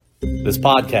This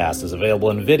podcast is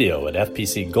available in video at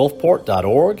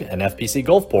fpcgulfport.org and FPC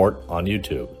Gulfport on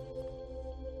YouTube.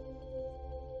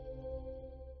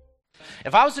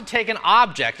 If I was to take an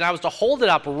object and I was to hold it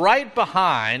up right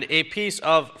behind a piece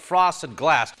of frosted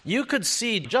glass, you could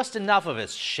see just enough of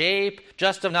its shape,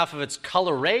 just enough of its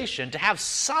coloration to have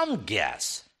some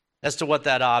guess as to what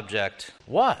that object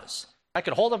was. I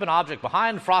could hold up an object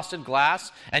behind frosted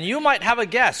glass, and you might have a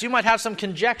guess. You might have some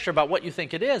conjecture about what you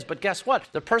think it is, but guess what?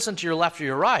 The person to your left or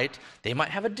your right, they might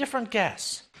have a different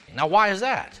guess. Now, why is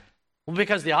that? Well,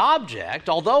 because the object,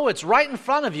 although it's right in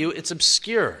front of you, it's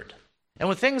obscured. And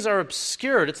when things are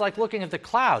obscured, it's like looking at the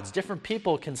clouds. Different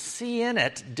people can see in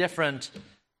it different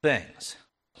things.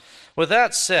 With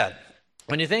that said,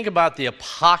 when you think about the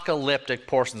apocalyptic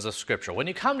portions of Scripture, when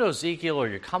you come to Ezekiel or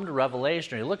you come to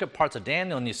Revelation or you look at parts of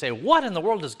Daniel and you say, what in the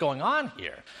world is going on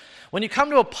here? When you come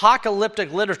to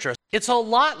apocalyptic literature, it's a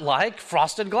lot like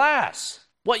frosted glass.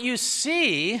 What you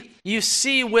see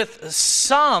with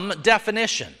some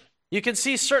definition. You can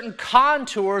see certain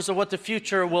contours of what the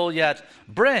future will yet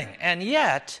bring, and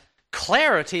yet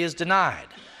clarity is denied.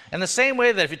 In the same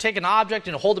way that if you take an object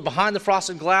and hold it behind the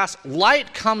frosted glass,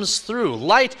 light comes through.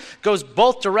 Light goes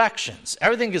both directions.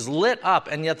 Everything is lit up,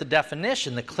 and yet the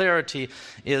definition, the clarity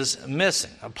is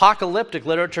missing. Apocalyptic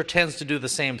literature tends to do the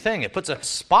same thing. It puts a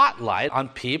spotlight on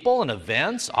people and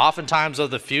events, oftentimes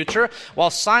of the future, while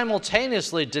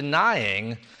simultaneously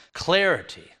denying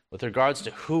clarity with regards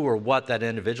to who or what that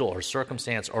individual or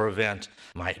circumstance or event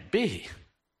might be.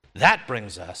 That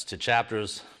brings us to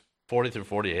chapters 40 through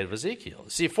 48 of Ezekiel.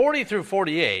 See, 40 through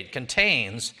 48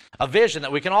 contains a vision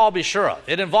that we can all be sure of.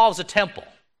 It involves a temple.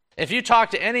 If you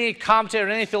talk to any commentator,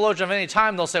 any theologian of any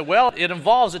time, they'll say, well, it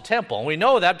involves a temple. And we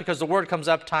know that because the word comes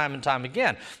up time and time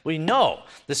again. We know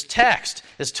this text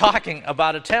is talking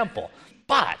about a temple.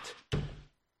 But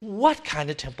what kind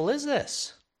of temple is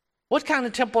this? What kind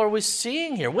of temple are we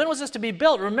seeing here? When was this to be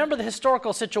built? Remember the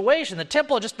historical situation. The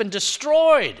temple had just been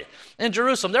destroyed in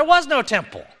Jerusalem. There was no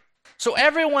temple. So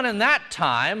everyone in that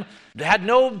time had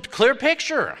no clear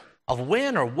picture of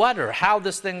when or what or how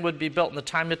this thing would be built in the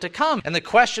time yet to come. And the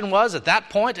question was at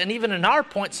that point, and even in our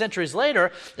point centuries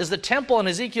later, is the temple in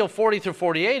Ezekiel 40 through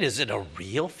 48, is it a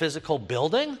real physical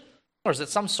building? Or is it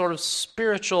some sort of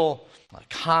spiritual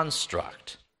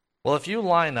construct? Well, if you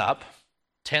line up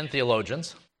 10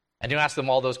 theologians, and you ask them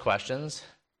all those questions,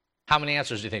 how many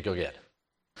answers do you think you'll get?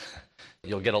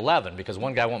 You'll get 11 because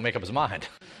one guy won't make up his mind.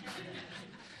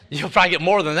 You'll probably get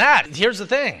more than that. Here's the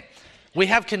thing. We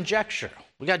have conjecture.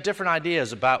 We got different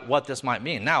ideas about what this might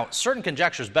mean. Now, certain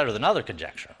conjecture is better than other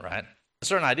conjecture, right?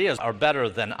 Certain ideas are better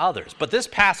than others. But this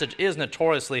passage is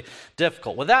notoriously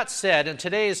difficult. With that said, in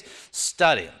today's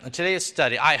study,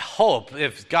 I hope,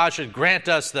 if God should grant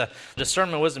us the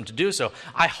discernment and wisdom to do so,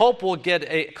 I hope we'll get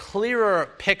a clearer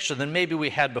picture than maybe we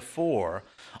had before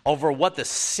over what the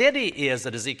city is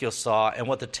that Ezekiel saw and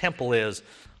what the temple is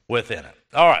within it.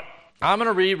 All right. I'm going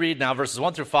to reread now verses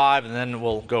 1 through 5, and then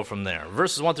we'll go from there.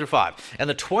 Verses 1 through 5. In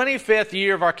the 25th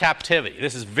year of our captivity,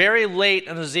 this is very late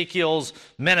in Ezekiel's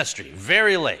ministry,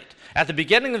 very late. At the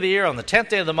beginning of the year, on the 10th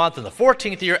day of the month, in the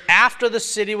 14th year, after the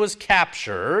city was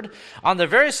captured, on the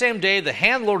very same day, the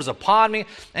hand of the Lord was upon me,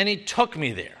 and he took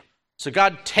me there. So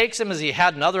God takes him, as he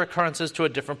had in other occurrences, to a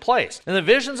different place. In the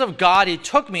visions of God, he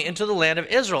took me into the land of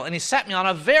Israel, and he set me on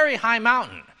a very high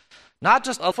mountain. Not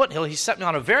just a foothill, he set me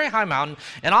on a very high mountain,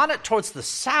 and on it towards the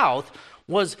south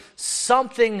was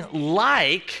something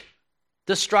like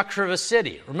the structure of a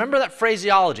city. Remember that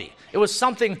phraseology. It was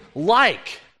something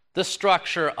like the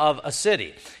structure of a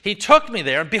city. He took me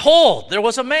there, and behold, there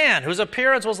was a man whose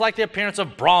appearance was like the appearance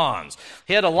of bronze.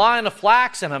 He had a line of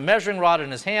flax and a measuring rod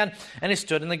in his hand, and he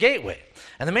stood in the gateway.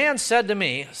 And the man said to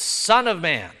me, Son of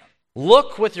man,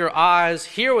 look with your eyes,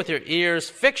 hear with your ears,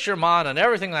 fix your mind on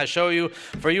everything that I show you,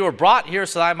 for you were brought here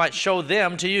so that I might show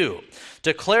them to you.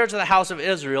 Declare to the house of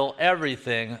Israel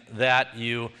everything that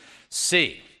you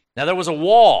see. Now there was a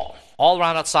wall all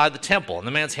around outside the temple, and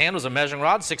the man's hand was a measuring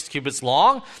rod, 6 cubits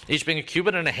long, each being a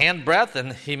cubit and a hand breadth,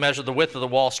 and he measured the width of the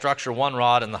wall structure 1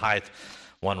 rod and the height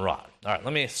 1 rod. All right,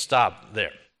 let me stop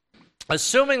there.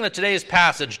 Assuming that today's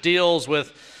passage deals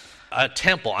with a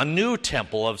temple, a new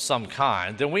temple of some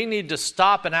kind, then we need to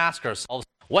stop and ask ourselves,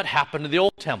 what happened to the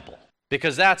old temple?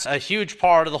 Because that's a huge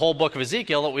part of the whole book of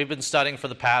Ezekiel that we've been studying for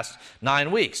the past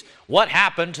 9 weeks. What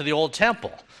happened to the old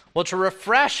temple? Well, to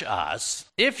refresh us,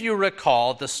 if you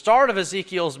recall, at the start of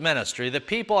Ezekiel's ministry, the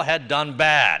people had done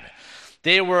bad.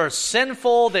 They were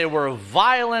sinful, they were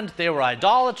violent, they were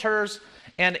idolaters,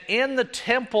 And in the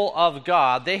temple of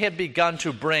God, they had begun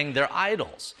to bring their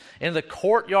idols. In the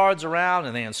courtyards around,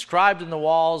 and they inscribed in the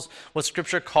walls what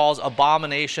Scripture calls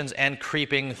abominations and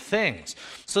creeping things.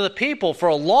 So the people, for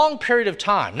a long period of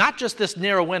time, not just this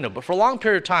narrow window, but for a long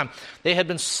period of time, they had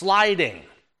been sliding,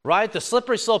 right? The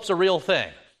slippery slope's a real thing.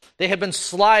 They had been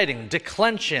sliding,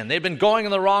 declension. They'd been going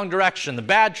in the wrong direction, the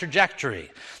bad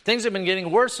trajectory. Things had been getting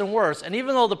worse and worse. And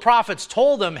even though the prophets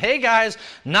told them, hey guys,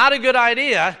 not a good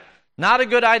idea, not a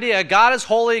good idea. God is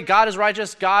holy, God is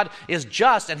righteous, God is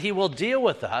just, and He will deal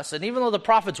with us. And even though the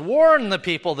prophets warned the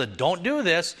people that don't do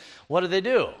this, what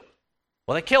do?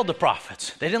 Well, they killed the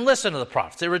prophets. They didn't listen to the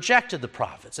prophets. They rejected the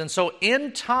prophets. And so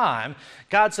in time,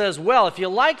 God says, well, if you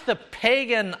like the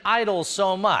pagan idols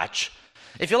so much,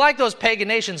 if you like those pagan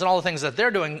nations and all the things that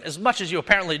they're doing as much as you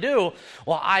apparently do,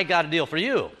 well, I got a deal for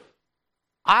you.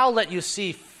 I'll let you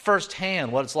see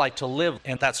firsthand what it's like to live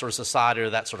in that sort of society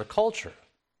or that sort of culture.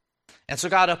 And so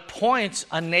God appoints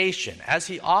a nation, as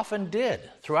He often did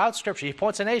throughout Scripture. He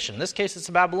appoints a nation, in this case it's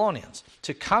the Babylonians,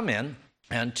 to come in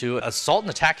and to assault and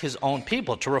attack His own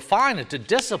people, to refine and to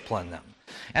discipline them.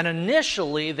 And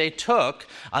initially they took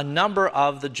a number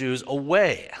of the Jews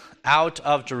away out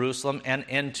of Jerusalem and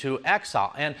into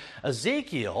exile. And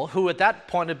Ezekiel, who at that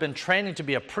point had been training to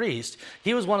be a priest,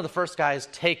 he was one of the first guys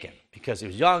taken because he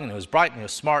was young and he was bright and he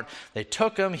was smart. They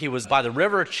took him. He was by the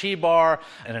river Chebar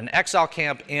in an exile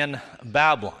camp in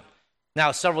Babylon.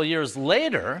 Now, several years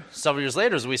later,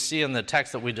 as we see in the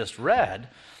text that we just read,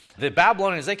 the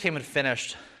Babylonians, they came and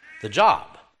finished the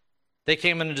job. They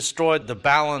came in and destroyed the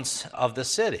balance of the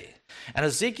city. And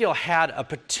Ezekiel had a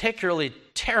particularly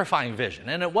terrifying vision.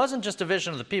 And it wasn't just a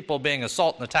vision of the people being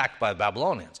assaulted and attacked by the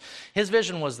Babylonians. His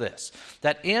vision was this,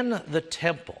 that in the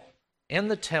temple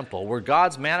where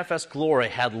God's manifest glory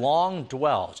had long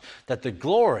dwelt, that the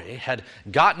glory had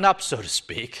gotten up, so to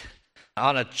speak,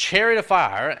 on a chariot of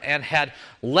fire and had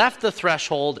left the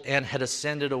threshold and had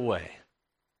ascended away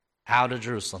out of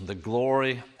Jerusalem. The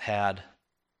glory had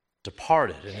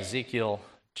departed in Ezekiel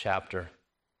chapter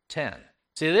 10.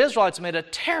 See, the Israelites made a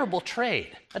terrible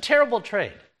trade.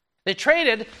 They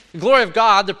traded the glory of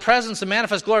God, the presence, the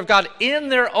manifest glory of God in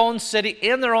their own city,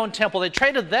 in their own temple. They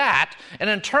traded that, and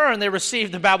in turn, they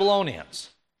received the Babylonians.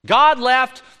 God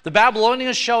left, the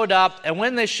Babylonians showed up, and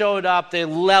when they showed up, they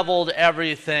leveled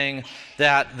everything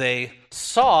that they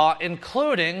saw,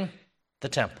 including the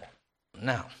temple.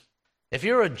 Now, if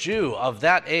you're a Jew of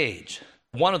that age,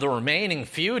 one of the remaining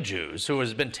few Jews who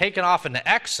has been taken off into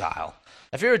exile,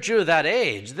 if you're a Jew of that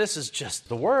age, this is just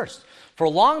the worst. For a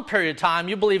long period of time,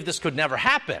 you believe this could never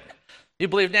happen. You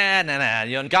believe, nah,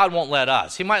 God won't let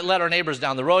us. He might let our neighbors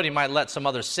down the road. He might let some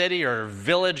other city or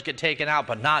village get taken out,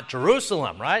 but not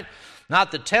Jerusalem, right?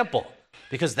 Not the temple,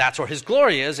 because that's where His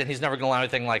glory is, and He's never going to allow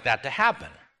anything like that to happen.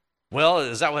 Well,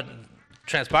 is that what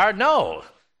transpired? No.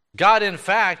 God, in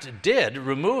fact, did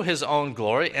remove His own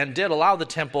glory and did allow the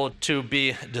temple to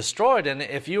be destroyed. And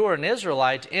if you were an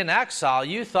Israelite in exile,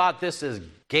 you thought this is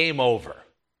game over.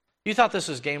 You thought this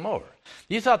was game over.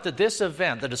 You thought that this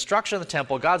event, the destruction of the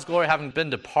temple, God's glory having been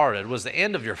departed, was the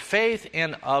end of your faith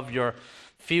and of your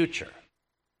future.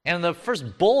 And the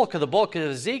first bulk of the book of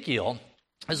Ezekiel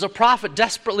is a prophet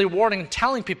desperately warning and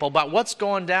telling people about what's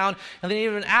going down. And then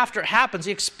even after it happens,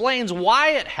 he explains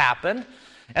why it happened.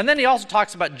 And then he also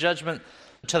talks about judgment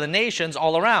to the nations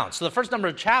all around. So the first number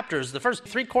of chapters, the first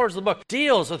 3/4 of the book,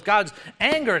 deals with God's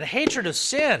anger and hatred of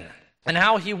sin and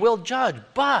how He will judge.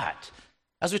 But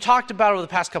as we talked about over the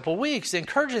past couple of weeks, the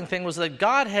encouraging thing was that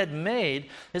God had made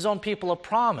His own people a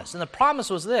promise. And the promise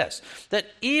was this, that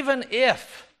even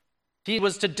if He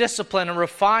was to discipline and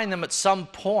refine them at some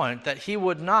point, that He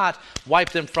would not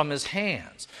wipe them from His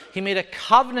hands. He made a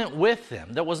covenant with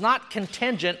them that was not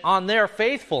contingent on their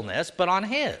faithfulness, but on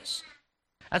His.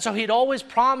 And so He'd always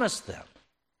promised them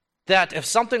that if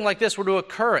something like this were to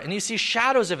occur, and you see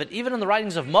shadows of it even in the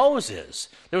writings of Moses,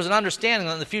 there was an understanding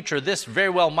that in the future this very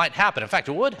well might happen. In fact,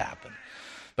 it would happen.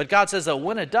 But God says that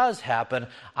when it does happen,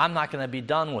 I'm not going to be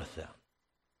done with them.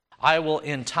 I will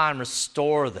in time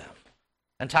restore them.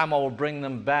 In time I will bring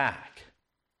them back.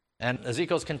 And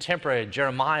Ezekiel's contemporary,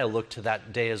 Jeremiah, looked to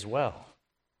that day as well.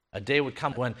 A day would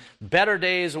come when better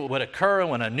days would occur,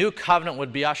 when a new covenant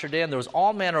would be ushered in. There was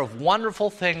all manner of wonderful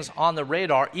things on the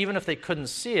radar, even if they couldn't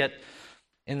see it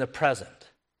in the present.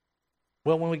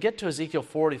 Well, when we get to Ezekiel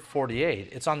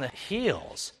 40-48, it's on the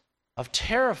heels of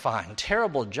terrifying,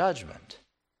 terrible judgment.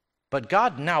 But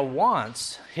God now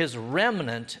wants His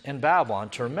remnant in Babylon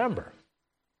to remember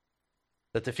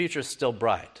that the future is still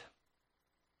bright.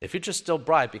 The future is still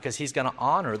bright because He's going to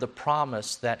honor the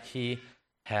promise that He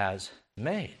has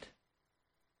made.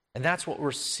 And that's what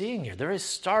we're seeing here. The very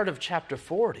start of chapter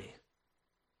 40.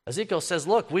 Ezekiel says,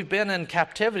 look, we've been in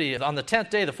captivity on the 10th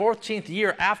day, the 14th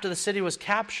year after the city was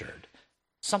captured.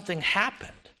 Something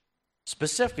happened.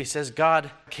 Specifically, he says,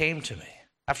 God came to me.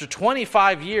 After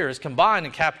 25 years combined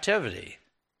in captivity,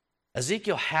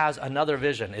 Ezekiel has another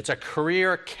vision. It's a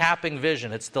career-capping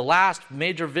vision. It's the last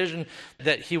major vision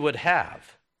that he would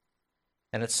have.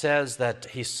 And it says that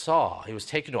he was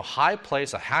taken to a high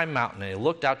place, a high mountain, and he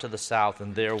looked out to the south,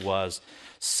 and there was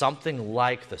something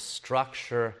like the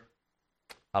structure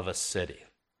of a city.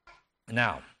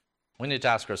 Now, we need to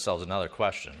ask ourselves another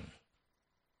question.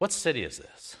 What city is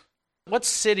this? What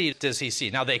city does he see?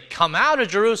 Now, they come out of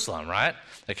Jerusalem, right?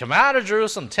 They come out of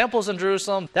Jerusalem, temples in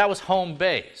Jerusalem. That was home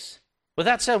base. With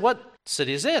that said, what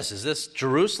city is this? Is this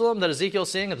Jerusalem that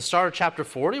Ezekiel's seeing at the start of chapter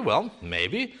 40? Well,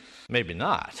 maybe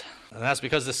not. And that's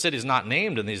because the city is not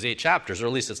named in these 8 chapters, or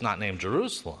at least it's not named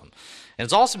Jerusalem. And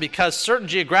it's also because certain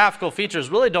geographical features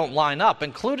really don't line up,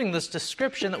 including this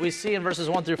description that we see in verses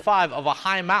 1 through 5 of a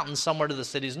high mountain somewhere to the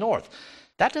city's north.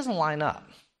 That doesn't line up.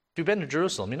 If you've been to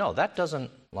Jerusalem, you know that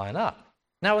doesn't line up.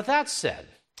 Now, with that said,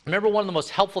 remember one of the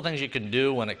most helpful things you can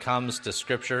do when it comes to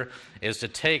Scripture is to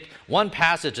take one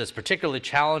passage that's particularly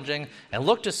challenging and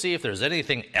look to see if there's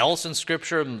anything else in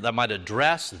Scripture that might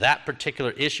address that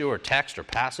particular issue or text or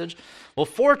passage. Well,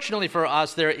 fortunately for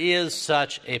us, there is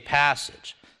such a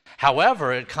passage.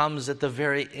 However, it comes at the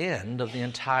very end of the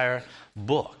entire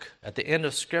book, at the end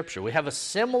of Scripture. We have a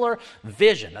similar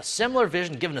vision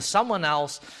given to someone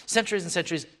else centuries and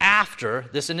centuries after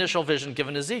this initial vision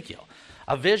given to Ezekiel.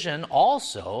 A vision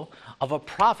also of a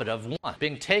prophet, of one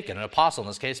being taken, an apostle in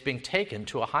this case, being taken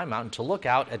to a high mountain to look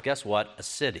out at, guess what? A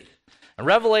city. In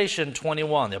Revelation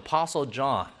 21, the apostle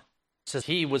John says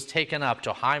he was taken up to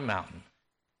a high mountain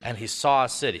and he saw a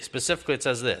city. Specifically, it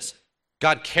says this: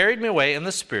 God carried me away in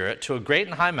the Spirit to a great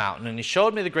and high mountain, and he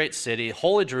showed me the great city,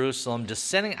 holy Jerusalem,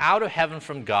 descending out of heaven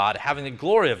from God, having the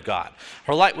glory of God.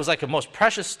 Her light was like a most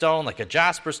precious stone, like a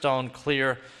jasper stone,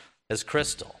 clear as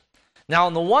crystal. Now,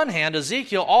 on the one hand,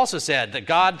 Ezekiel also said that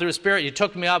God, through his Spirit, he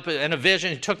took me up in a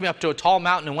vision, he took me up to a tall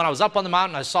mountain, and when I was up on the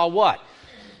mountain, I saw what?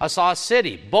 I saw a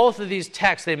city. Both of these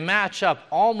texts, they match up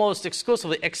almost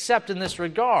exclusively, except in this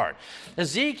regard.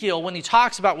 Ezekiel, when he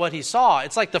talks about what he saw,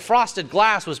 it's like the frosted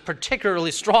glass was particularly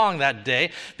strong that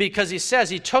day, because he says,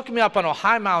 he took me up on a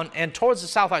high mountain, and towards the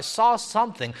south I saw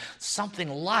something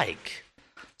like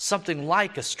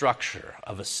a structure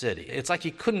of a city. It's like he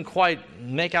couldn't quite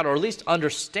make out, or at least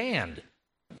understand.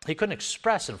 He couldn't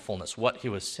express in fullness what he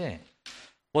was seeing.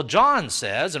 Well, John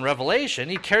says in Revelation,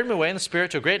 he carried me away in the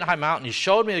Spirit to a great and high mountain. He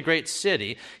showed me the great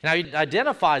city. Now, he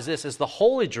identifies this as the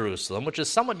holy Jerusalem, which is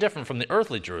somewhat different from the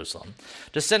earthly Jerusalem,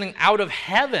 descending out of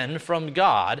heaven from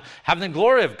God, having the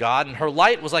glory of God, and her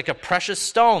light was like a precious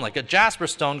stone, like a jasper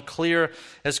stone, clear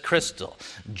as crystal.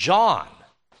 John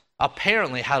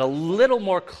apparently had a little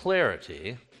more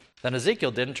clarity than Ezekiel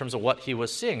did in terms of what he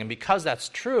was seeing. And because that's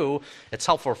true, it's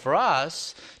helpful for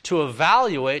us to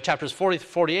evaluate chapters 40 to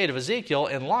 48 of Ezekiel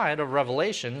in light of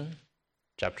Revelation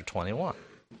chapter 21.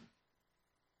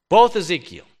 Both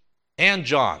Ezekiel and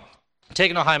John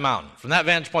taken a high mountain. From that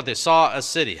vantage point, they saw a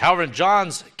city. However, in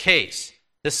John's case,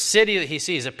 the city that he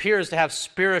sees appears to have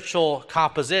spiritual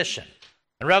composition.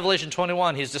 In Revelation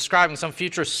 21, he's describing some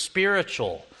future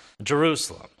spiritual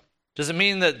Jerusalem. Does it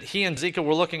mean that he and Ezekiel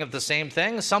were looking at the same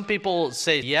thing? Some people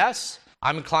say yes.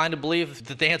 I'm inclined to believe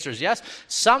that the answer is yes.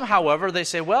 Some, however, they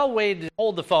say, well, wait,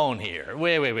 hold the phone here.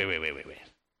 Wait.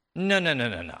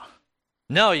 No.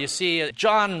 No, you see,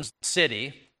 John's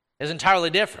city is entirely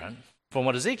different from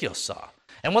what Ezekiel saw.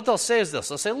 And what they'll say is this.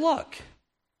 They'll say, look,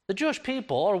 the Jewish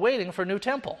people are waiting for a new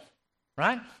temple,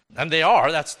 right? And they are.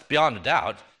 That's beyond a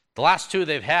doubt. The last 2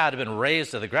 they've had have been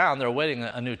razed to the ground. They're awaiting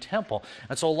a new temple.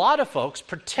 And so a lot of folks,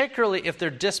 particularly if they're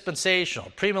dispensational,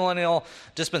 premillennial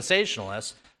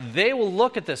dispensationalists, they will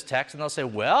look at this text and they'll say,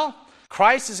 well,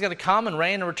 Christ is going to come and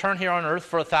reign and return here on earth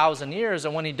for 1,000 years.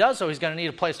 And when he does so, he's going to need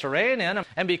a place to reign in.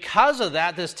 And because of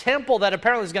that, this temple that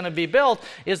apparently is going to be built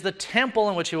is the temple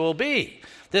in which he will be.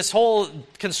 This whole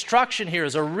construction here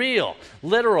is a real,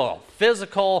 literal,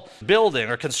 physical building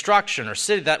or construction or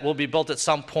city that will be built at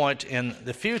some point in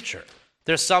the future.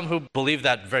 There's some who believe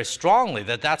that very strongly,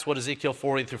 that that's what Ezekiel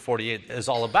 40 through 48 is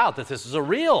all about, that this is a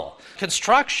real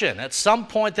construction at some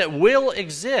point that will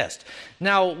exist.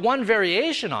 Now, one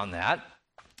variation on that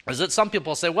is that some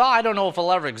people say, well, I don't know if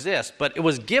it'll ever exist, but it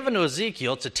was given to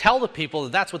Ezekiel to tell the people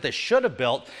that that's what they should have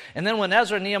built, and then when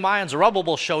Ezra, Nehemiah, and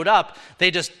Zerubbabel showed up,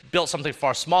 they just built something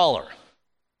far smaller.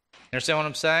 You understand what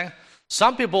I'm saying?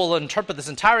 Some people will interpret this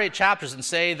entire 8 chapters and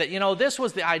say that, this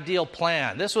was the ideal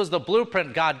plan. This was the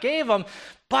blueprint God gave them,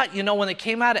 But, when they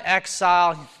came out of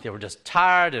exile, they were just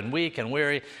tired and weak and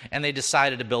weary, and they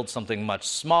decided to build something much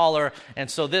smaller.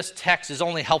 And so this text is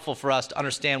only helpful for us to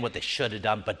understand what they should have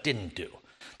done but didn't do.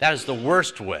 That is the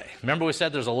worst way. Remember we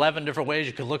said there's 11 different ways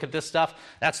you could look at this stuff?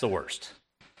 That's the worst.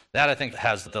 That, I think,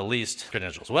 has the least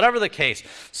credentials. Whatever the case,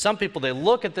 some people, they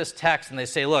look at this text and they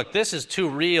say, look, this is too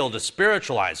real to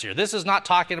spiritualize here. This is not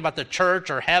talking about the church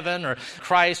or heaven or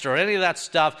Christ or any of that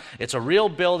stuff. It's a real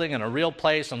building and a real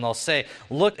place, and they'll say,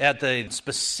 look at the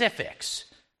specifics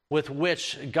with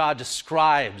which God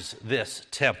describes this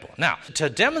temple. Now, to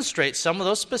demonstrate some of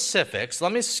those specifics,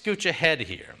 let me scooch ahead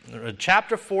here.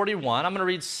 Chapter 41, I'm going to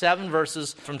read 7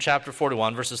 verses from chapter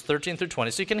 41, verses 13 through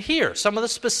 20, so you can hear some of the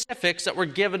specifics that were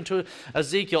given to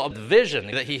Ezekiel of the vision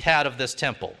that he had of this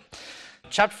temple.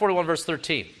 Chapter 41, verse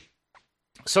 13.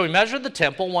 So he measured the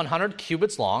temple 100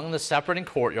 cubits long, and the separating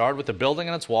courtyard with the building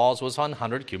and its walls was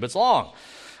 100 cubits long.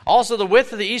 Also, the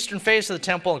width of the eastern face of the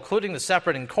temple, including the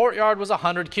separating courtyard, was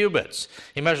 100 cubits.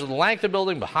 He measured the length of the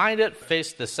building behind it,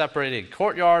 faced the separating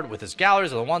courtyard with its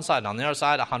galleries on one side and on the other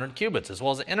side 100 cubits, as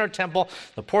well as the inner temple,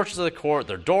 the porches of the court,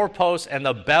 their doorposts, and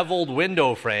the beveled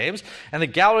window frames. And the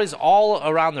galleries all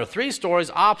around their 3 stories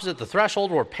opposite the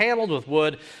threshold were paneled with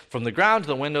wood from the ground to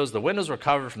the windows. The windows were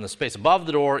covered from the space above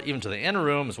the door, even to the inner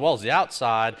room, as well as the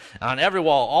outside, and on every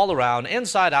wall all around,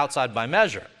 inside, outside by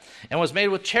measure. And was made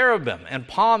with cherubim and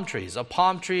palm trees, a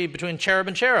palm tree between cherub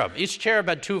and cherub. Each cherub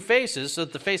had 2 faces, so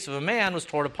that the face of a man was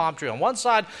toward a palm tree on one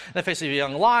side, and the face of a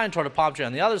young lion toward a palm tree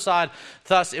on the other side.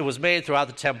 Thus it was made throughout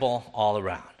the temple all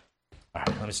around. All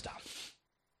right, let me stop.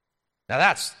 Now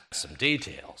that's some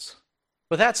details.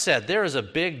 With that said, there is a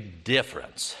big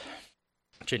difference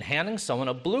between handing someone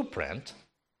a blueprint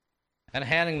and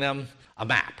handing them a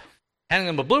map. Handing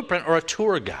them a blueprint or a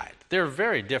tour guide. They're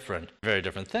very different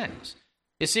things.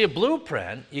 You see, a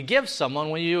blueprint you give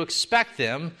someone when you expect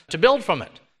them to build from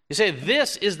it. You say,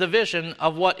 this is the vision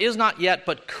of what is not yet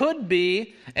but could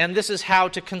be, and this is how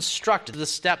to construct the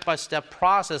step-by-step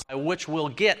process by which we'll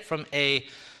get from A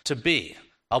to B.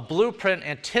 A blueprint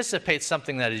anticipates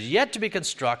something that is yet to be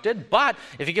constructed, but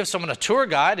if you give someone a tour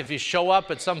guide, if you show up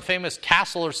at some famous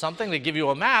castle or something, they give you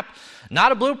a map,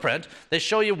 not a blueprint. They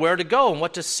show you where to go and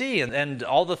what to see and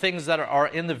all the things that are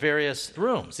in the various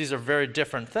rooms. These are very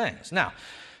different things. Now,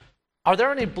 are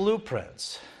there any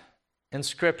blueprints in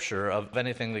Scripture of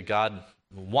anything that God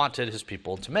wanted his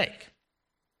people to make?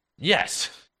 Yes.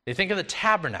 You think of the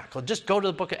tabernacle. Just go to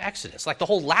the book of Exodus, like the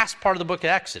whole last part of the book of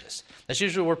Exodus. That's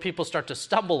usually where people start to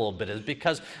stumble a little bit, is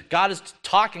because God is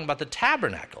talking about the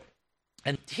tabernacle.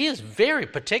 And he is very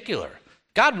particular.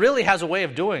 God really has a way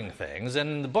of doing things. And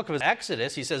in the book of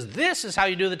Exodus, he says, this is how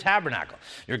you do the tabernacle.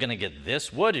 You're going to get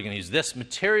this wood. You're going to use this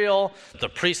material. The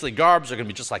priestly garbs are going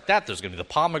to be just like that. There's going to be the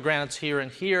pomegranates here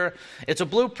and here. It's a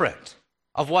blueprint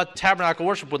of what tabernacle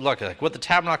worship would look like, what the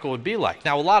tabernacle would be like.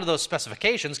 Now, a lot of those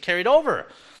specifications carried over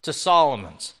to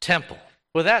Solomon's temple.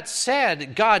 With that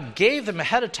said, God gave them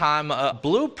ahead of time a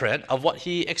blueprint of what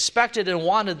he expected and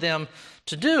wanted them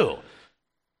to do.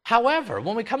 However,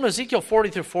 when we come to Ezekiel 40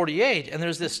 through 48, and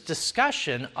there's this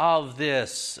discussion of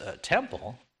this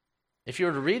temple, if you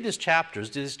were to read these chapters,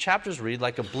 do these chapters read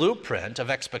like a blueprint of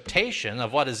expectation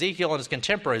of what Ezekiel and his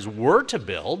contemporaries were to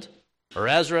build, or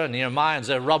Ezra and Nehemiah and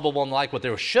Zerubbabel and like what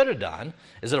they should have done?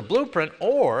 Is it a blueprint,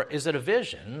 or is it a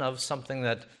vision of something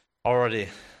that already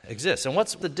exists? And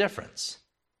what's the difference?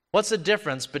 What's the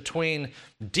difference between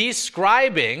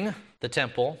describing the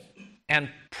temple and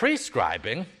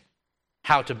prescribing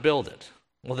how to build it?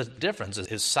 Well, the difference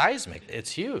is seismic.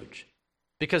 It's huge.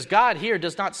 Because God here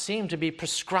does not seem to be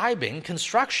prescribing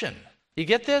construction. You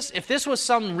get this? If this was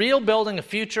some real building, a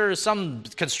future, some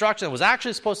construction that was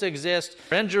actually supposed to exist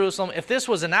in Jerusalem, if this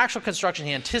was an actual construction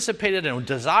he anticipated and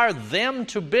desired them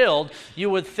to build, you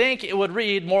would think it would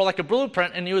read more like a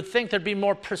blueprint, and you would think there'd be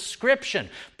more prescription.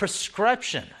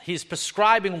 Prescription. He's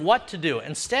prescribing what to do.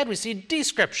 Instead, we see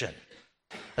description.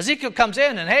 Ezekiel comes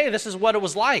in and, hey, this is what it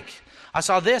was like. I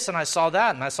saw this and I saw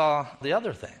that and I saw the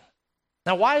other thing.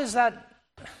 Now, why is that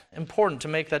important to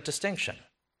make that distinction?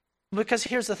 Because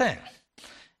here's the thing.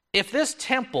 If this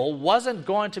temple wasn't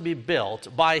going to be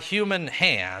built by human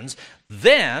hands,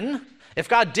 then if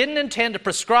God didn't intend to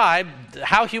prescribe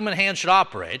how human hands should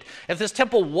operate, if this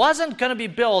temple wasn't going to be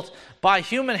built by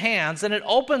human hands, then it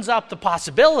opens up the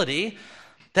possibility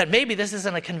that maybe this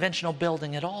isn't a conventional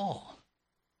building at all.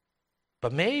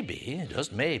 But maybe,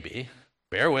 just maybe,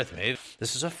 bear with me,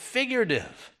 this is a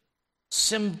figurative,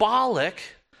 symbolic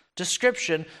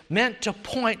description meant to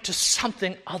point to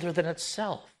something other than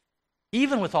itself,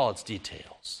 even with all its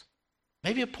details.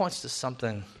 Maybe it points to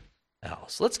something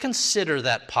else. Let's consider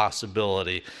that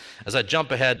possibility as I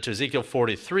jump ahead to Ezekiel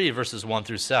 43, verses 1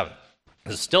 through 7.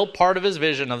 This is still part of his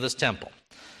vision of this temple.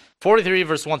 43,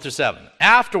 verse 1 through 7.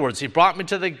 Afterwards, he brought me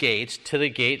to the gate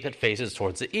that faces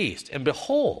towards the east. And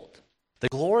behold, the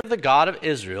glory of the God of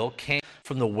Israel came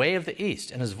from the way of the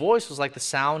east, and his voice was like the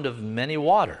sound of many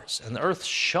waters, and the earth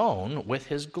shone with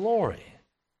his glory.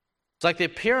 It's like the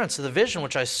appearance of the vision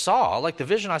which I saw, like the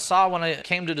vision I saw when I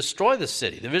came to destroy the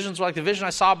city. The visions were like the vision I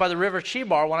saw by the river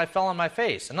Chebar when I fell on my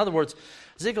face. In other words,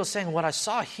 Ezekiel's saying what I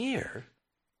saw here,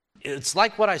 it's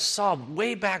like what I saw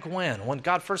way back when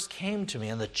God first came to me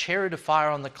in the chariot of fire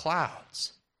on the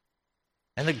clouds.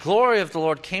 And the glory of the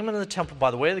Lord came into the temple by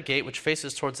the way of the gate which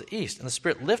faces towards the east. And the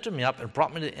Spirit lifted me up and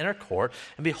brought me to the inner court.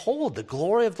 And behold, the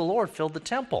glory of the Lord filled the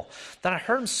temple. Then I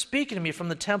heard him speaking to me from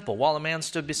the temple while a man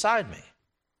stood beside me.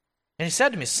 And he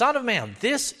said to me, Son of man,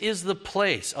 this is the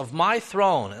place of my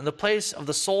throne and the place of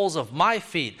the soles of my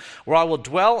feet, where I will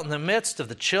dwell in the midst of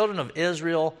the children of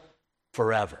Israel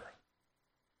forever.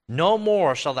 No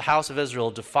more shall the house of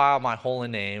Israel defile my holy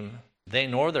name, they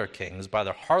nor their kings, by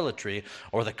their harlotry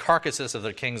or the carcasses of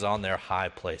their kings on their high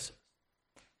places.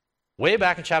 Way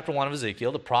back in chapter 1 of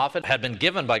Ezekiel, the prophet had been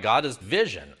given by God his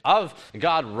vision of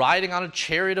God riding on a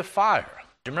chariot of fire.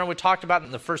 Remember we talked about it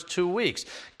in the first 2 weeks.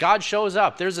 God shows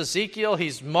up. There's Ezekiel.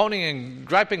 He's moaning and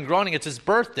griping, groaning. It's his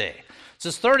birthday. It's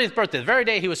his 30th birthday. The very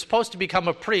day he was supposed to become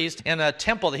a priest in a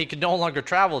temple that he could no longer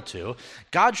travel to.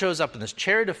 God shows up in this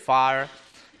chariot of fire.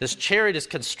 This chariot is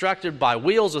constructed by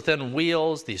wheels within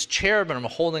wheels. These cherubim are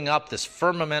holding up this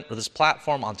firmament or this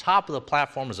platform. On top of the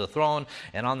platform is a throne,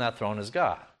 and on that throne is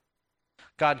God.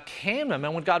 God came to him,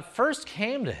 and when God first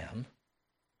came to him,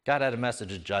 God had a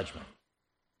message of judgment.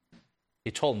 He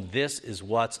told him, this is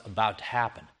what's about to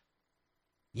happen.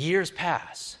 Years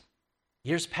pass,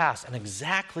 and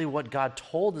exactly what God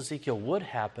told Ezekiel would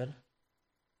happen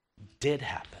did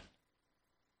happen.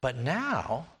 But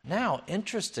now,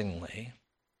 interestingly,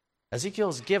 Ezekiel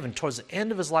is given, towards the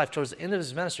end of his life, towards the end of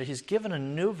his ministry, he's given a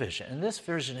new vision, and this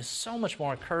vision is so much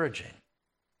more encouraging.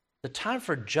 The time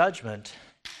for judgment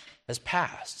has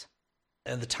passed,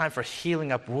 and the time for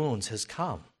healing up wounds has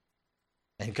come.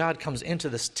 And God comes into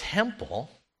this temple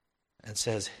and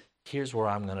says, here's where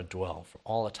I'm going to dwell for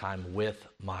all the time with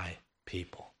my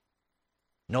people.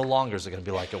 No longer is it going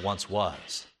to be like it once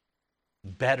was.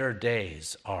 Better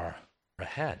days are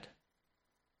ahead.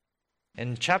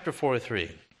 In chapter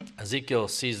 43, Ezekiel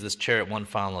sees this chariot one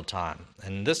final time.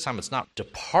 And this time it's not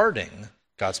departing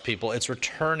God's people, it's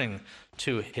returning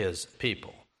to his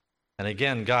people. And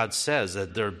again, God says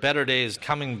that there are better days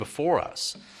coming before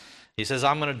us. He says,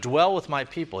 I'm going to dwell with my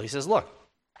people. He says, look,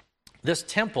 this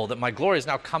temple that my glory is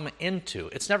now come into,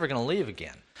 it's never going to leave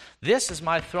again. This is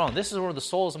my throne. This is where the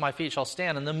soles of my feet shall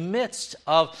stand in the midst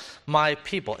of my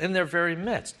people, in their very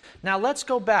midst. Now let's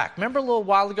go back. Remember a little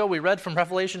while ago we read from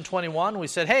Revelation 21? We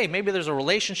said, hey, maybe there's a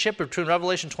relationship between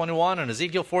Revelation 21 and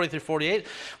Ezekiel 40-48.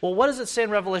 Well, what does it say in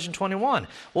Revelation 21?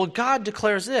 Well, God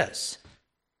declares this.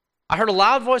 I heard a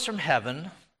loud voice from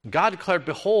heaven. God declared,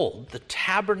 behold, the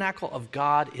tabernacle of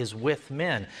God is with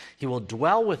men. He will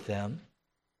dwell with them,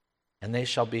 and they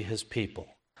shall be his people.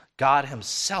 God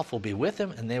himself will be with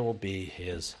him, and they will be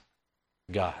his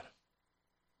God.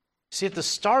 See, at the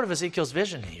start of Ezekiel's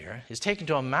vision here, he's taken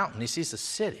to a mountain. He sees a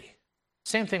city.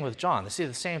 Same thing with John. They see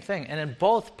the same thing. And in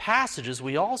both passages,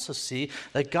 we also see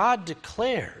that God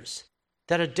declares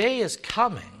that a day is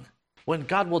coming when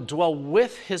God will dwell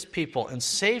with his people in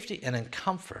safety and in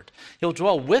comfort. He'll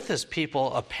dwell with his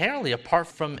people, apparently apart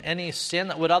from any sin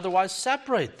that would otherwise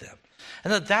separate them.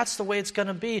 And that's the way it's going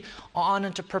to be on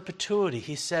into perpetuity.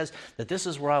 He says that this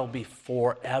is where I will be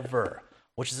forever,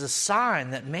 which is a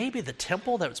sign that maybe the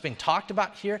temple that's being talked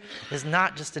about here is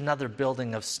not just another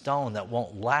building of stone that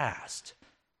won't last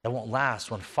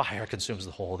when fire consumes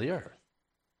the whole of the earth.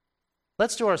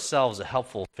 Let's do ourselves a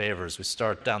helpful favor as we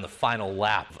start down the final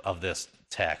lap of this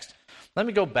text. Let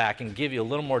me go back and give you a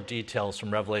little more details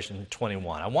from Revelation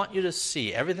 21. I want you to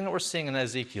see everything that we're seeing in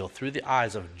Ezekiel through the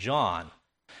eyes of John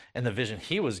and the vision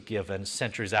he was given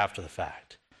centuries after the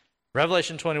fact.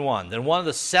 Revelation 21, then one of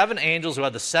the 7 angels who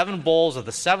had the 7 bowls of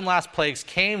the 7 last plagues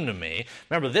came to me.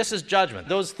 Remember, this is judgment.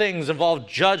 Those things involve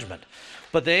judgment.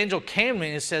 But the angel came to me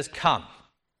and he says, come.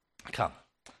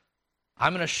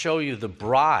 I'm going to show you the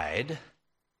bride,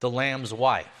 the Lamb's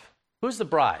wife. Who's the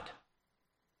bride?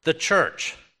 The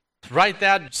church. Write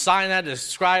that, sign that,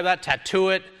 describe that, tattoo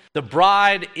it. The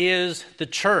bride is the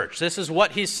church. This is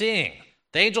what he's seeing.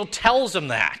 The angel tells him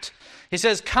that. He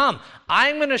says, come,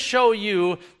 I'm going to show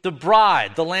you the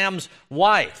bride, the Lamb's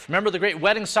wife. Remember the great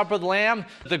wedding supper of the Lamb?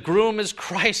 The groom is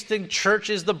Christ, the church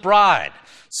is the bride.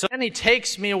 So then he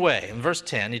takes me away. In verse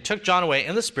 10, he took John away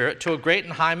in the Spirit to a great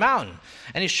and high mountain,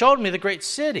 and he showed me the great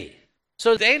city.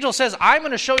 So the angel says, I'm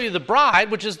going to show you the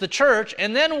bride, which is the church,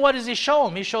 and then what does he show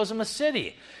him? He shows him a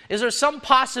city. Is there some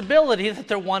possibility that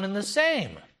they're one and the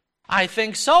same? I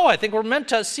think so. I think we're meant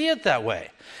to see it that way.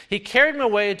 He carried me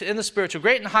away in the Spirit to a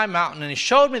great and high mountain, and he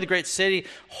showed me the great city,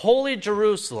 holy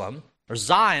Jerusalem, or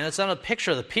Zion. It's another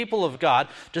picture of the people of God,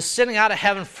 descending out of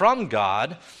heaven from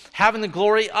God, having the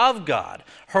glory of God.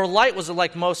 Her light was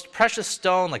like most precious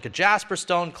stone, like a jasper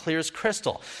stone, clear as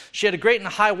crystal. She had a great and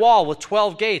high wall with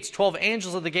 12 gates, 12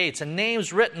 angels of the gates, and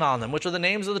names written on them, which are the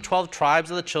names of the 12 tribes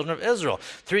of the children of Israel.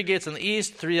 3 gates on the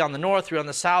east, 3 on the north, 3 on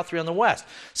the south, 3 on the west.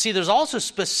 See, there's also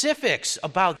specifics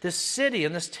about this city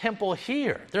and this temple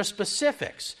here. There's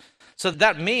specifics. So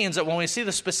that means that when we see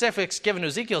the specifics given to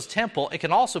Ezekiel's temple, it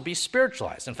can also be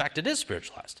spiritualized. In fact, it is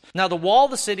spiritualized. Now, the wall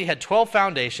of the city had 12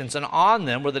 foundations, and on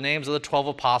them were the names of the 12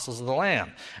 apostles of the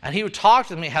Lamb. And he who talked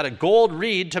with me had a gold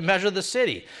reed to measure the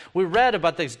city. We read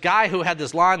about this guy who had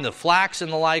this line, the flax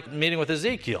and the like, meeting with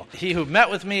Ezekiel. He who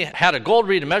met with me had a gold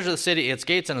reed to measure the city, its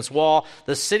gates and its wall.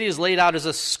 The city is laid out as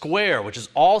a square, which is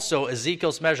also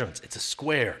Ezekiel's measurements. It's a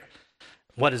square.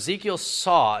 What Ezekiel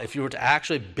saw, if you were to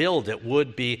actually build it,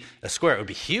 would be a square. It would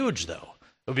be huge, though.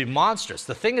 It would be monstrous.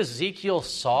 The thing Ezekiel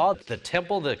saw, the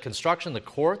temple, the construction, the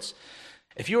courts,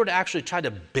 if you were to actually try to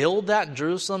build that in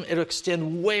Jerusalem, it would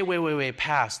extend way, way, way, way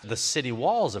past the city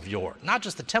walls of yore, not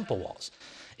just the temple walls.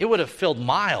 It would have filled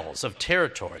miles of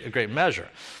territory, a great measure.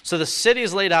 So the city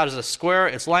is laid out as a square.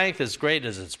 Its length is great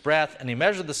as its breadth. And he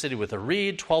measured the city with a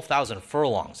reed, 12,000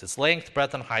 furlongs. Its length,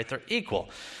 breadth, and height are equal.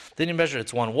 Then he measured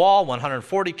its one wall,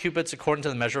 140 cubits according to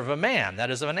the measure of a man,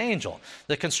 that is of an angel.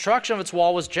 The construction of its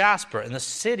wall was jasper, and the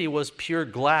city was pure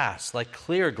glass, like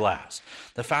clear glass.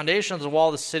 The foundation of the wall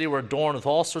of the city were adorned with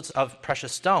all sorts of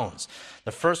precious stones.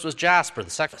 The first was jasper, the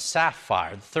second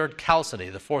sapphire, the third chalcedony,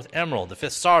 the fourth emerald, the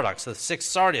fifth sardonyx, the sixth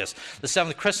sardius, the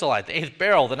seventh chrysolite, the eighth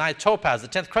beryl, the ninth topaz, the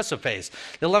 10th chrysoprase,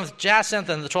 the 11th jacinth,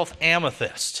 and the 12th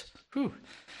amethyst. Whew.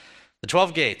 The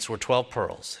 12 gates were 12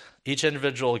 pearls. Each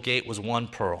individual gate was 1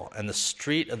 pearl, and the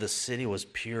street of the city was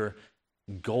pure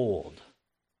gold,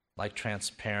 like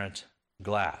transparent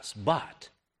glass. But,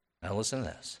 now listen to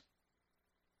this,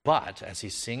 but, as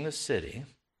he's seeing the city,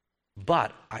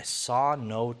 but I saw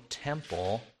no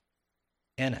temple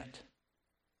in it.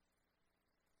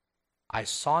 I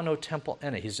saw no temple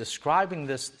in it. He's describing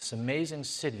this amazing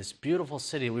city, this beautiful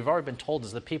city we've already been told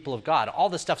is the people of God. All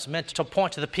this stuff's meant to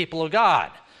point to the people of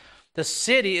God. The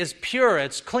city is pure,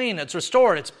 it's clean, it's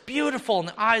restored, it's beautiful in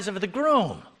the eyes of the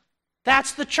groom.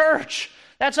 That's the church.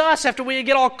 That's us after we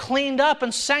get all cleaned up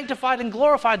and sanctified and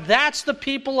glorified. That's the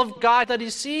people of God that he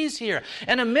sees here.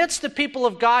 And amidst the people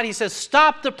of God, he says,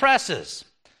 stop the presses.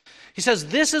 He says,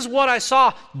 this is what I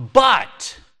saw,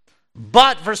 but,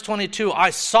 verse 22, I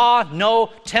saw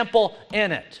no temple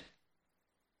in it.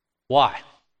 Why?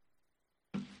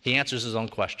 He answers his own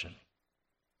question.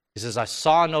 He says, I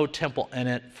saw no temple in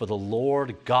it, for the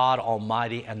Lord God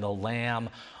Almighty and the Lamb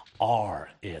are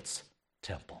its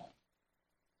temple.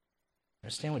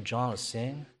 Understand what John is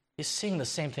seeing? He's seeing the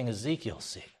same thing Ezekiel's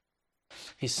seeing.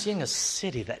 He's seeing a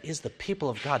city that is the people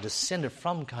of God, descended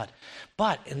from God.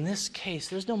 But in this case,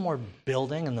 there's no more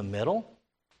building in the middle.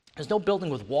 There's no building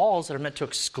with walls that are meant to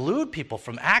exclude people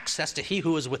from access to he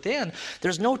who is within.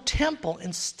 There's no temple.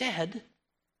 Instead,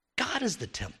 God is the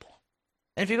temple.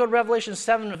 And if you go to Revelation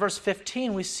 7, verse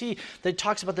 15, we see that it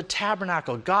talks about the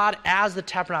tabernacle, God as the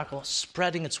tabernacle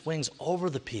spreading its wings over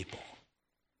the people.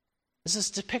 This is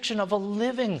a depiction of a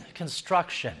living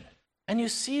construction. And you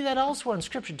see that elsewhere in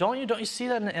Scripture, don't you? Don't you see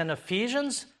that in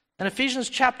Ephesians? In Ephesians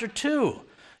chapter 2,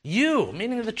 you,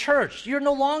 meaning the church, you're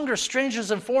no longer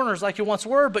strangers and foreigners like you once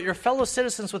were, but you're fellow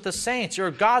citizens with the saints.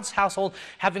 You're God's household,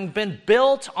 having been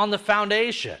built on the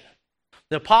foundation.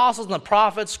 The apostles and the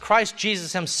prophets, Christ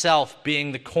Jesus himself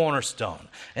being the cornerstone,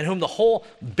 in whom the whole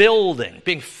building,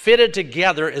 being fitted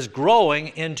together, is growing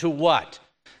into what?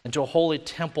 Into a holy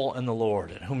temple in the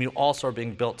Lord, in whom you also are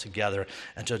being built together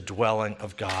into a dwelling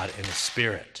of God in the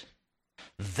Spirit.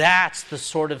 That's the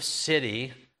sort of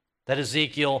city that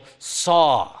Ezekiel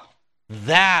saw.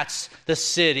 That's the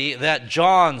city that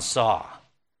John saw.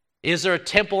 Is there a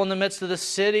temple in the midst of the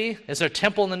city? Is there a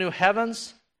temple in the new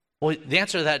heavens? Well, the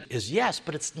answer to that is yes,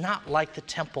 but it's not like the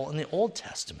temple in the Old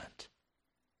Testament.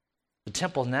 The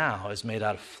temple now is made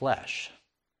out of flesh.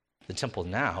 The temple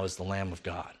now is the Lamb of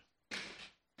God.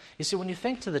 You see, when you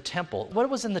think to the temple, what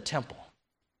was in the temple?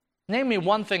 Name me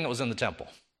one thing that was in the temple.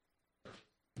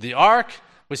 The ark,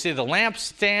 We see the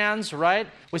lampstands, right?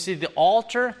 We see the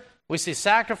altar. We see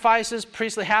sacrifices,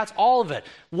 priestly hats, all of it.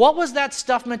 What was that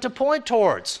stuff meant to point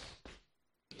towards?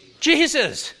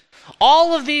 Jesus.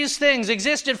 All of these things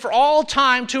existed for all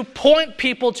time to point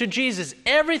people to Jesus.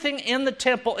 Everything in the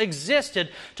temple existed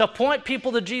to point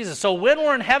people to Jesus. So when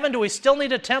we're in heaven, do we still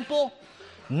need a temple?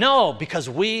 No, because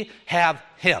we have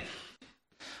Him.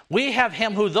 We have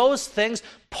Him who those things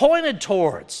pointed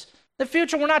towards. In the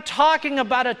future, we're not talking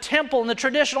about a temple in the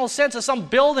traditional sense of some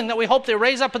building that we hope they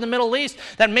raise up in the Middle East,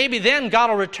 that maybe then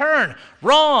God will return.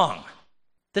 Wrong.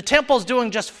 The temple's doing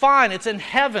just fine. It's in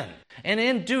heaven. And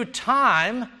in due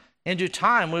time,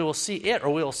 we will see it,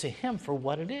 or we will see Him for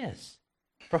what it is,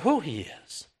 for who He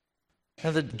is.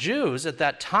 Now, the Jews at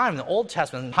that time, the Old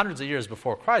Testament, hundreds of years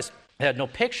before Christ, they had no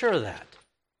picture of that.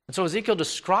 And so Ezekiel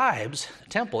describes the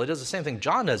temple. He does the same thing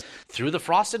John does through the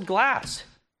frosted glass.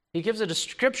 He gives a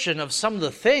description of some of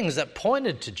the things that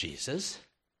pointed to Jesus.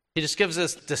 He just gives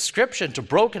this description to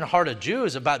broken-hearted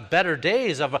Jews about better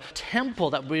days of a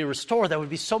temple that would be restored that would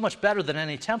be so much better than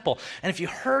any temple. And if you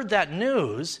heard that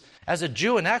news, as a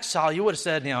Jew in exile, you would have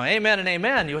said, amen and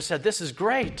amen. You would have said, this is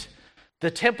great.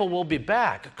 The temple will be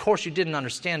back. Of course, you didn't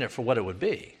understand it for what it would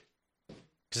be.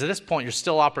 Because at this point, you're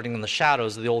still operating in the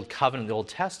shadows of the Old Covenant, the Old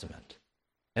Testament.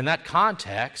 In that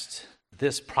context,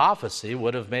 this prophecy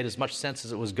would have made as much sense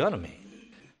as it was going to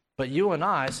mean. But you and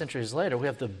I, centuries later, we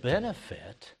have the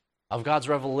benefit of God's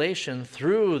revelation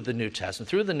through the New Testament,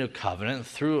 through the New Covenant,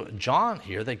 through John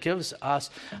here, that gives us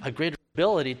a greater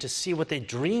ability to see what they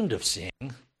dreamed of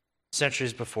seeing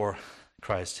centuries before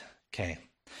Christ came.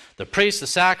 The priests, the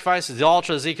sacrifices, the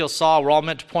altar Ezekiel saw were all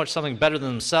meant to point to something better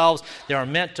than themselves. They are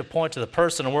meant to point to the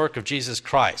person and work of Jesus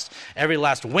Christ. Every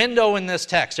last window in this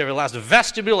text, every last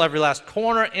vestibule, every last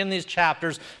corner in these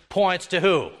chapters points to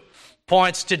who?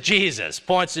 Points to Jesus.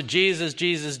 Points to Jesus,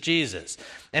 Jesus, Jesus.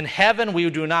 In heaven, we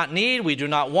do not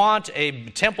want a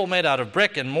temple made out of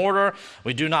brick and mortar.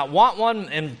 We do not want one,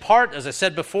 in part, as I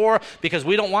said before, because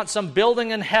we don't want some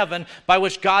building in heaven by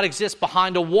which God exists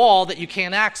behind a wall that you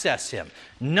can't access Him.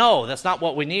 No, that's not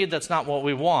what we need. That's not what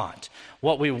we want.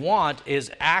 What we want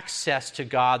is access to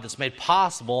God that's made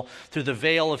possible through the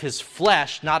veil of His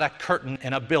flesh, not a curtain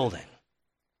in a building.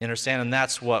 You understand? And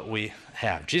that's what we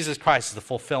have. Jesus Christ is the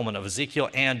fulfillment of Ezekiel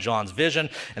and John's vision.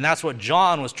 And that's what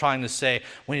John was trying to say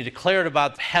when he declared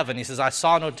about heaven. He says, I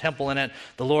saw no temple in it.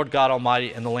 The Lord God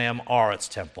Almighty and the Lamb are its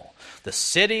temple. The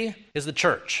city is the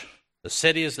church. The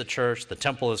city is the church. The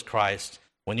temple is Christ.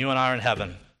 When you and I are in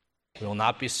heaven, we will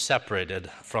not be separated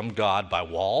from God by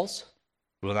walls.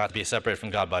 We will not be separated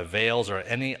from God by veils or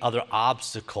any other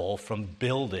obstacle from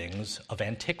buildings of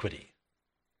antiquity.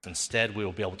 Instead, we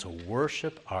will be able to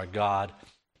worship our God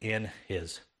in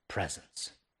His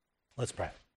presence. Let's pray.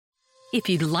 If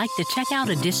you'd like to check out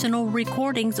additional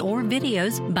recordings or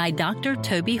videos by Dr.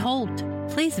 Toby Holt,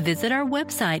 please visit our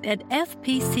website at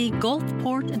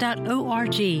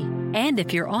fpcgulfport.org. And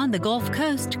if you're on the Gulf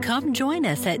Coast, come join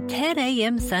us at 10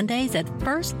 a.m. Sundays at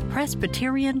First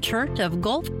Presbyterian Church of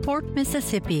Gulfport,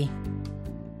 Mississippi.